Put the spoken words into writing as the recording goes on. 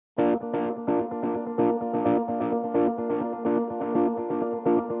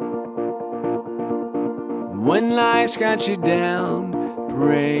when life's got you down,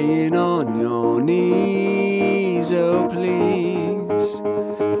 praying on your knees. Oh please,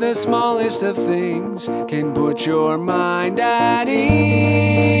 the smallest of things can put your mind at ease.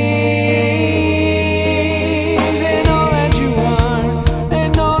 And all that you are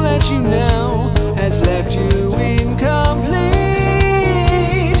and all that you know has left you incomplete.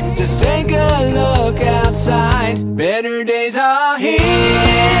 Just take a look outside, better days are here.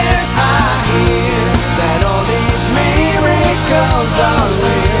 I hear that all these miracles are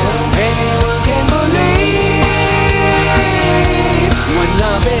real. Anyone can believe when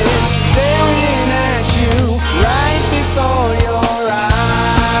love is staring at you right before your eyes.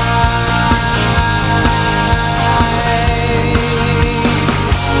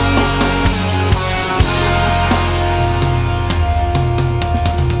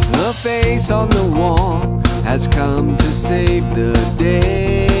 The face on the wall has come to save the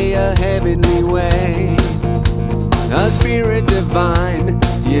day, a heavenly way, a spirit divine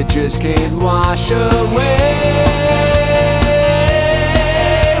you just can't wash away.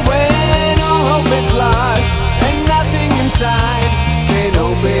 When all hope is lost and nothing inside can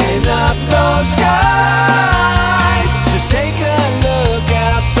open up those skies, just take a look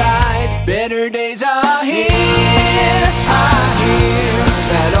outside, better days are here. I hear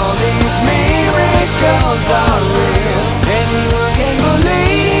that all these miracles are real. Anyone can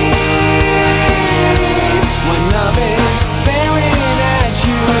believe when love is staring at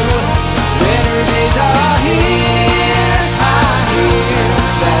you. Better days are here. I hear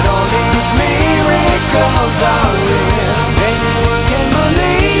that all these miracles are real. Anyone can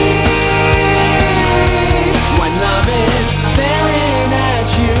believe when love is staring at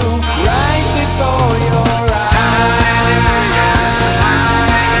you right before your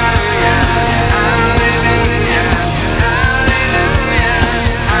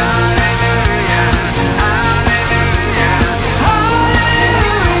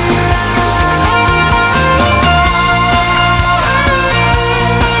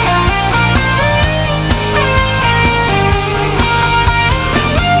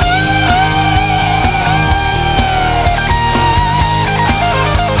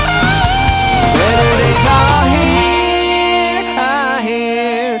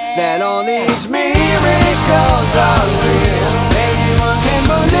that all these miracles are real.